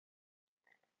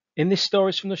In this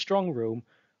Stories from the Strong Room,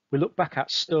 we look back at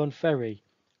Stoneferry,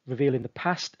 revealing the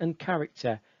past and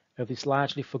character of this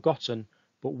largely forgotten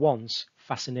but once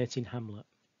fascinating hamlet.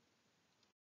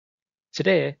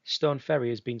 Today, Stoneferry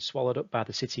has been swallowed up by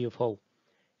the city of Hull.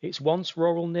 Its once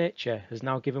rural nature has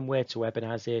now given way to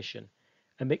urbanisation,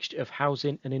 a mixture of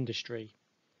housing and industry.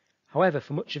 However,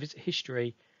 for much of its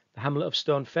history, the hamlet of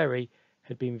Stoneferry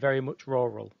had been very much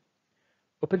rural.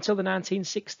 Up until the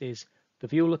 1960s, the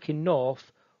view looking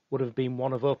north would have been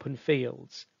one of open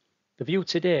fields. The view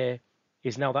today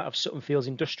is now that of Sutton Fields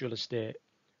Industrial Estate,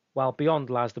 while beyond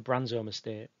lies the Bransholme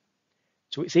Estate.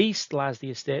 To its east lies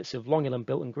the estates of Long Hill and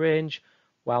Bilton Grange,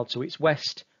 while to its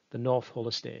west the North Hull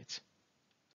Estate.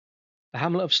 The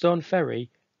hamlet of Stoneferry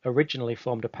originally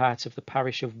formed a part of the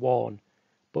parish of Warne,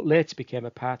 but later became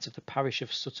a part of the parish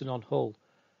of Sutton on Hull,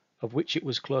 of which it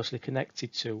was closely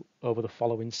connected to over the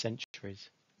following centuries.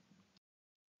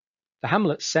 The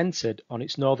hamlet centred on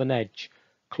its northern edge,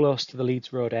 close to the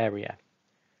Leeds Road area.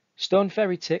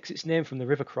 Stoneferry takes its name from the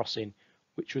river crossing,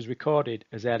 which was recorded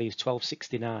as early as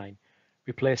 1269,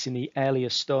 replacing the earlier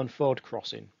Stoneford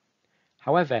crossing.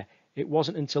 However, it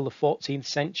wasn't until the 14th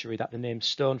century that the name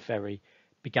Stoneferry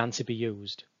began to be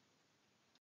used.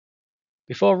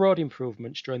 Before road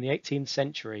improvements during the 18th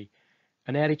century,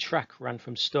 an early track ran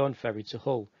from Stoneferry to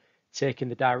Hull, taking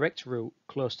the direct route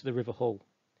close to the River Hull.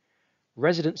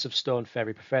 Residents of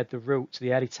Stoneferry preferred the route to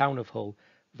the early town of Hull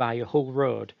via Hull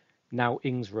Road, now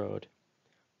Ings Road.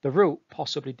 The route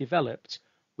possibly developed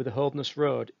with the Holderness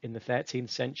Road in the 13th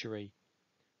century.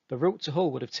 The route to Hull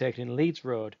would have taken Leeds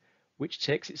Road, which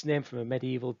takes its name from a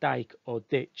medieval dyke or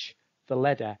ditch, the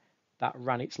Ledder, that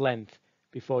ran its length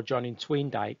before joining Tween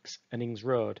Dykes and Ings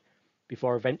Road,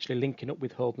 before eventually linking up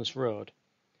with Holderness Road.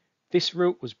 This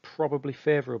route was probably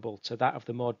favourable to that of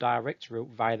the more direct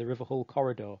route via the River Hull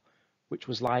corridor, which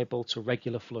was liable to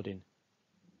regular flooding.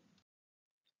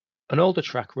 An older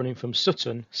track running from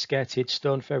Sutton skirted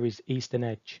Stoneferry's eastern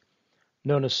edge.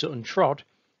 Known as Sutton Trod,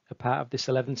 a part of this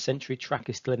 11th century track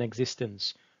is still in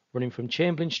existence, running from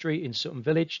Chamberlain Street in Sutton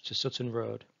Village to Sutton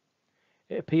Road.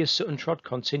 It appears Sutton Trod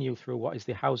continued through what is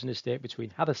the housing estate between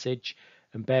Hathersage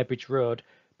and Bearbridge Road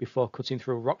before cutting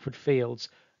through Rockford Fields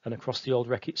and across the old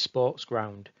Reckitt Sports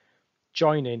Ground,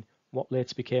 joining what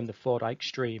later became the Fordyke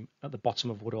Stream at the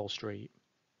bottom of Woodhall Street.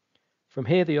 From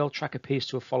here the old track appears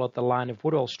to have followed the line of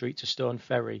Woodhall Street to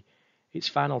Stoneferry, its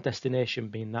final destination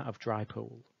being that of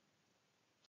Drypool.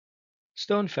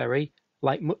 Stoneferry,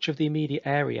 like much of the immediate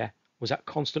area, was at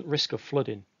constant risk of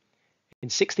flooding. In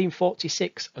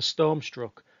 1646 a storm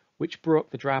struck which broke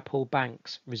the Drypool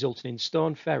banks, resulting in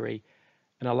Stoneferry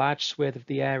and a large swathe of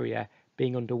the area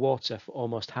being underwater for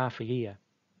almost half a year.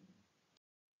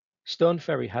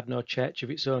 Stoneferry had no church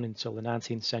of its own until the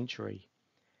 19th century.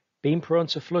 Being prone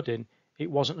to flooding,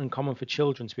 it wasn't uncommon for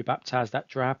children to be baptised at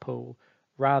Drypool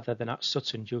rather than at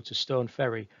Sutton due to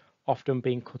Stoneferry often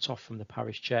being cut off from the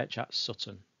parish church at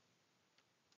Sutton.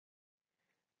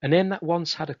 A name that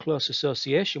once had a close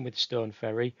association with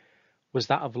Stoneferry was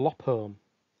that of Lophome,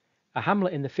 a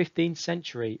hamlet in the 15th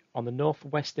century on the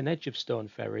northwestern edge of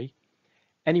Stoneferry.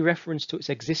 Any reference to its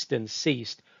existence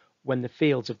ceased when the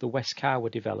fields of the West Car were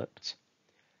developed.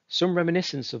 Some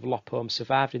reminiscence of Lophome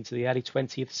survived into the early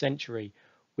 20th century,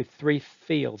 with 3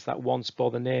 fields that once bore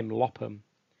the name Lopham,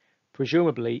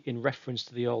 presumably in reference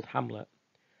to the old hamlet.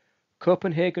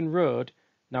 Copenhagen Road,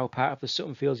 now part of the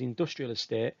Sutton Fields Industrial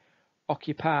Estate,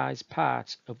 occupies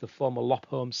part of the former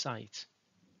Lophome site.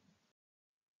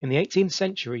 In the 18th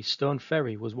century,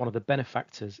 Stoneferry was one of the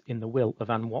benefactors in the will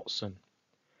of Anne Watson.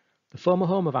 The former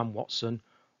home of Anne Watson,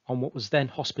 on what was then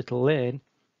Hospital Lane,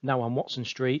 now on Watson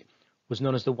Street, was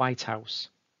known as the White House.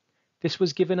 This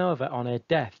was given over on her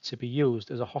death to be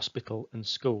used as a hospital and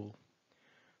school.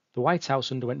 The White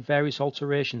House underwent various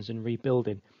alterations and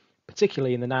rebuilding,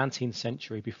 particularly in the 19th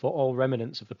century, before all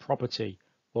remnants of the property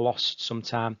were lost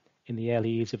sometime in the early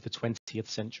years of the 20th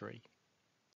century.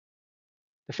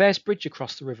 The first bridge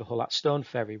across the River Hull at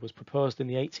Stoneferry was proposed in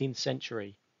the 18th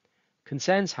century.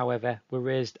 Concerns, however, were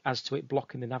raised as to it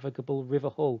blocking the navigable River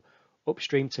Hull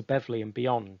upstream to Beverley and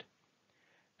beyond.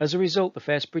 As a result, the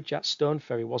first bridge at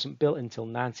Stoneferry wasn't built until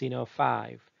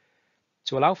 1905.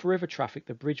 To allow for river traffic,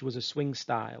 the bridge was a swing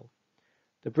style.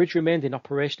 The bridge remained in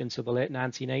operation until the late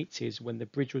 1980s, when the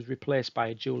bridge was replaced by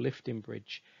a dual lifting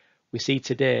bridge we see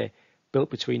today, built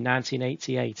between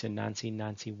 1988 and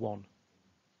 1991.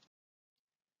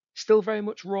 Still very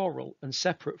much rural and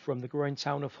separate from the growing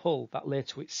town of Hull that lay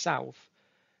to its south,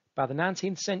 by the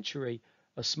 19th century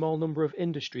a small number of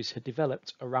industries had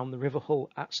developed around the River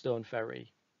Hull at Stoneferry.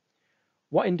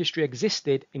 What industry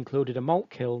existed included a malt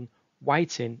kiln,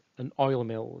 whiting and oil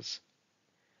mills.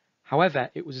 However,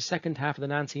 it was the second half of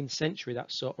the 19th century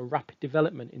that saw a rapid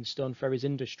development in Stoneferry's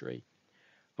industry,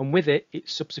 and with it,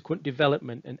 its subsequent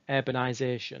development and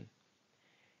urbanisation.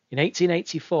 In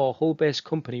 1884, Hull-based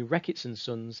company Reckitt and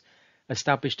Sons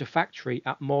established a factory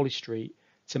at Morley Street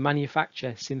to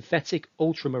manufacture synthetic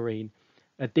ultramarine,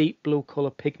 a deep blue colour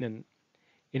pigment.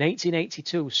 In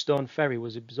 1882, Stoneferry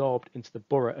was absorbed into the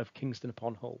borough of Kingston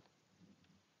upon Hull.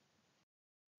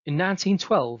 In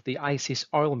 1912, the Isis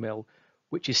oil mill,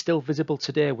 which is still visible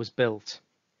today, was built.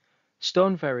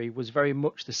 Stoneferry was very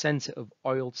much the centre of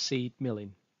oil seed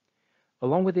milling.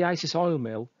 Along with the Isis oil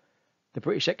mill, the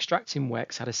British extracting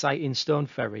works had a site in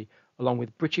Stoneferry, along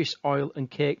with British oil and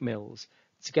cake mills,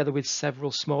 together with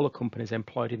several smaller companies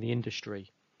employed in the industry.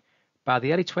 By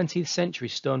the early 20th century,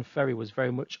 Stoneferry was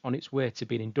very much on its way to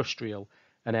being industrial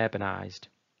and urbanised.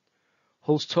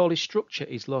 Hull's tallest structure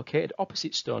is located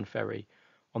opposite Stoneferry,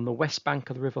 on the west bank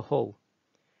of the River Hull.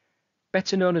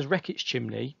 Better known as Reckitt's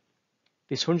Chimney,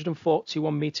 this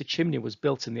 141-metre chimney was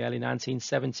built in the early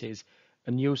 1970s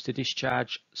and used to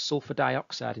discharge sulphur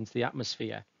dioxide into the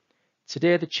atmosphere.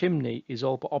 Today the chimney is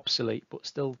all but obsolete, but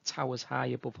still towers high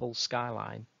above Hull's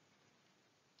skyline.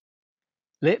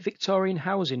 Late Victorian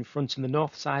housing fronting the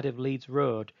north side of Leeds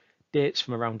Road dates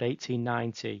from around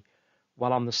 1890,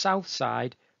 while on the south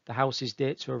side the houses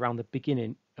date to around the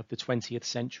beginning of the 20th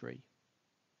century.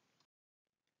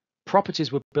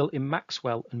 Properties were built in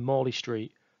Maxwell and Morley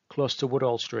Street, close to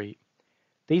Woodhall Street.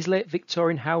 These late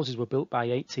Victorian houses were built by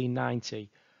 1890,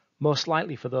 most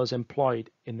likely for those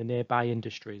employed in the nearby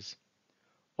industries.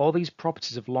 All these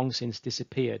properties have long since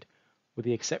disappeared, with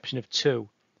the exception of two,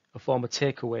 a former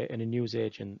takeaway and a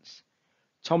newsagent's.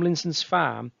 Tomlinson's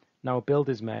farm, now a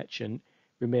builder's merchant,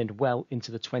 remained well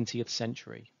into the 20th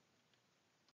century.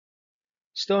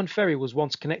 Stoneferry was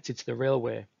once connected to the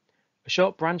railway. A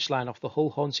short branch line off the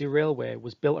Hull-Hornsey Railway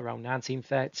was built around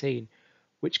 1913,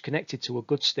 which connected to a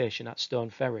goods station at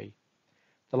Stoneferry.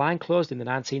 The line closed in the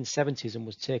 1970s and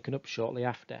was taken up shortly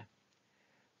after.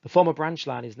 The former branch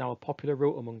line is now a popular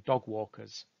route among dog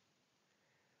walkers.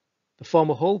 The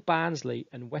former Hull, Barnsley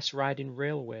and West Riding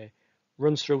Railway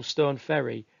runs through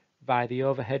Stoneferry via the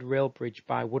overhead rail bridge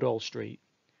by Woodhall Street.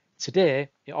 Today,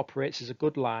 it operates as a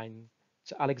good line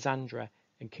to Alexandra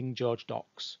and King George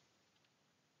Docks.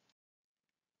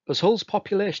 As Hull's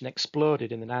population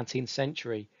exploded in the 19th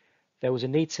century, there was a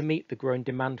need to meet the growing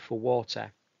demand for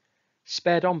water.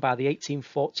 Spurred on by the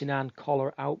 1849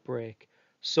 cholera outbreak,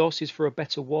 sources for a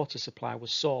better water supply were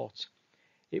sought.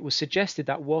 It was suggested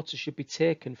that water should be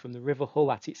taken from the River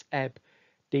Hull at its ebb,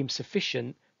 deemed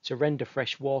sufficient to render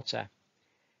fresh water.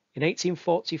 In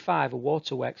 1845, a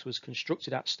waterworks was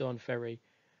constructed at Stoneferry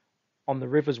on the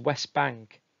river's west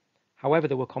bank. However,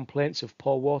 there were complaints of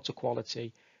poor water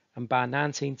quality, and by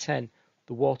 1910,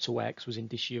 the waterworks was in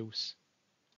disuse.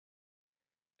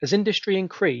 As industry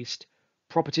increased,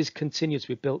 properties continued to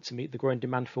be built to meet the growing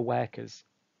demand for workers.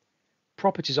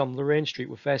 Properties on Lorraine Street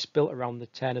were first built around the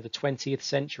turn of the 20th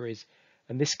centuries,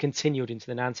 and this continued into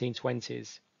the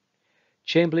 1920s.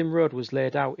 Chamberlain Road was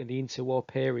laid out in the interwar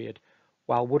period,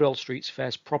 while Woodhall Street's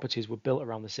first properties were built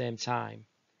around the same time.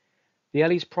 The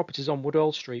earliest properties on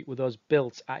Woodhall Street were those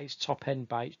built at its top end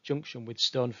by its junction with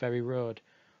Stoneferry Road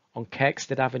on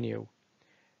Kirkstead Avenue,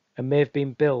 and may have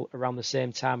been built around the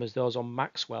same time as those on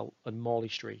Maxwell and Morley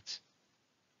Street.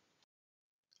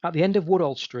 At the end of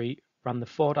Woodhall Street ran the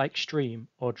Fordyke Stream,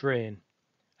 or drain.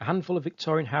 A handful of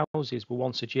Victorian houses were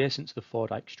once adjacent to the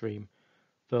Fordyke Stream,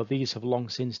 though these have long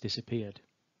since disappeared.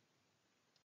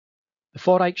 The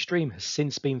Fordyke Stream has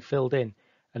since been filled in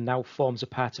and now forms a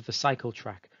part of the cycle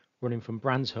track running from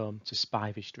Bransholme to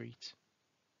Spivey Street.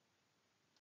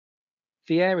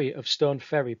 The area of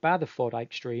Stoneferry by the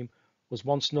Fordyke Stream was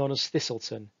once known as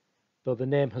Thistleton, though the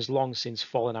name has long since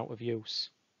fallen out of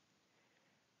use.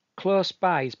 Close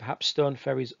by is perhaps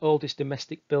Stoneferry's oldest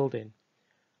domestic building.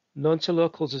 Known to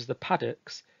locals as the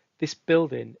Paddocks, this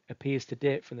building appears to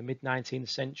date from the mid-19th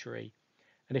century,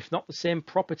 and if not the same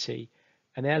property,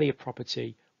 an earlier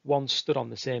property once stood on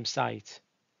the same site.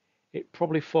 It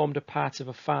probably formed a part of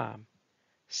a farm.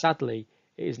 Sadly,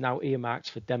 it is now earmarked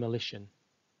for demolition.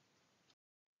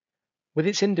 With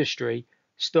its industry,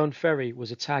 Stoneferry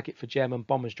was a target for German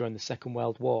bombers during the Second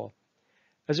World War.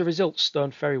 As a result,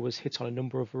 Stoneferry was hit on a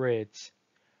number of raids.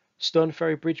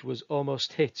 Stoneferry Bridge was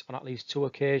almost hit on at least 2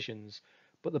 occasions,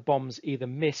 but the bombs either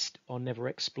missed or never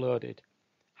exploded.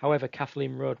 However,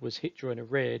 Kathleen Road was hit during a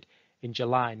raid in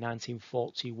July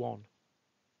 1941.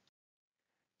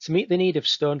 To meet the need of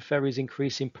Stoneferry's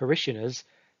increasing parishioners,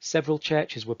 several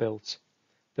churches were built,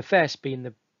 the first being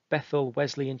the Bethel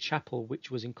Wesleyan Chapel,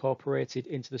 which was incorporated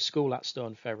into the school at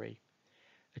Stoneferry.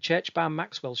 A church by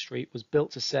Maxwell Street was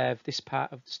built to serve this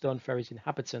part of Stoneferry's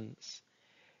inhabitants.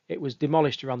 It was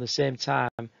demolished around the same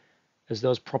time as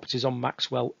those properties on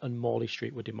Maxwell and Morley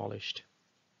Street were demolished.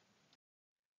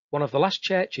 One of the last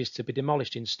churches to be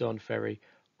demolished in Stoneferry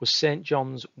was St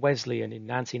John's Wesleyan in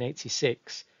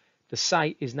 1986. The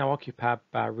site is now occupied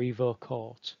by Revo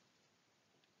Court.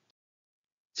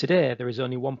 Today there is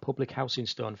only one public house in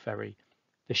Stoneferry,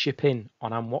 the Ship Inn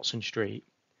on Anne Watson Street.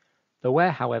 There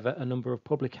were, however, a number of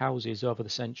public houses over the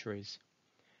centuries.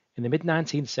 In the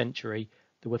mid-19th century,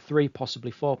 there were 3,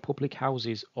 possibly 4 public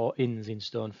houses or inns in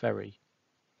Stoneferry.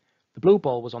 The Blue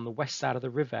Ball was on the west side of the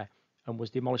river and was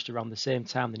demolished around the same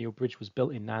time the new bridge was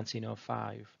built in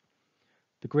 1905.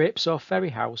 The Great Sow Ferry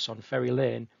House on Ferry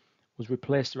Lane was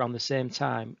replaced around the same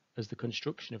time as the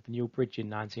construction of the new bridge in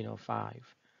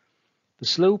 1905. The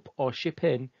Sloop or Ship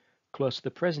Inn, close to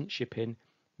the present Ship Inn,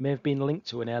 may have been linked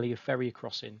to an earlier ferry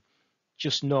crossing,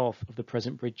 just north of the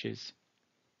present bridges.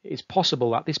 It is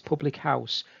possible that this public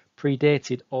house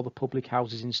predated all the public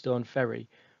houses in Stoneferry,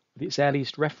 with its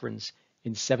earliest reference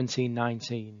in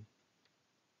 1719.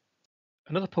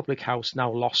 Another public house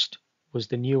now lost was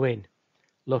the New Inn.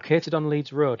 Located on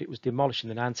Leeds Road, it was demolished in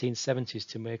the 1970s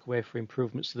to make way for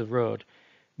improvements to the road,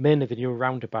 mainly the new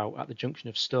roundabout at the junction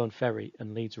of Stoneferry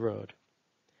and Leeds Road.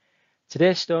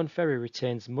 Today Stoneferry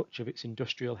retains much of its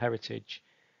industrial heritage.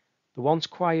 The once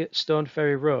quiet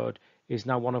Stoneferry Road is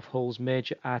now one of Hull's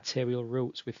major arterial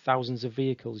routes, with thousands of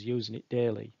vehicles using it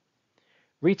daily.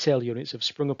 Retail units have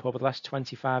sprung up over the last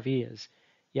 25 years,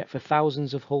 yet for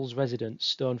thousands of Hull's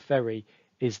residents, Stoneferry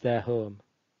is their home.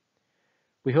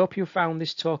 We hope you found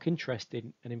this talk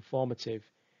interesting and informative.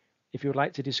 If you would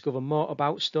like to discover more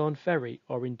about Stoneferry,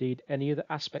 or indeed any other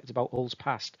aspect about Hull's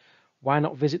past, why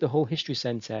not visit the Hull History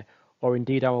Centre, or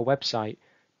indeed our website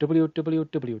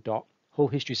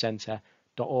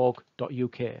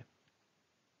www.hullhistorycentre.org.uk.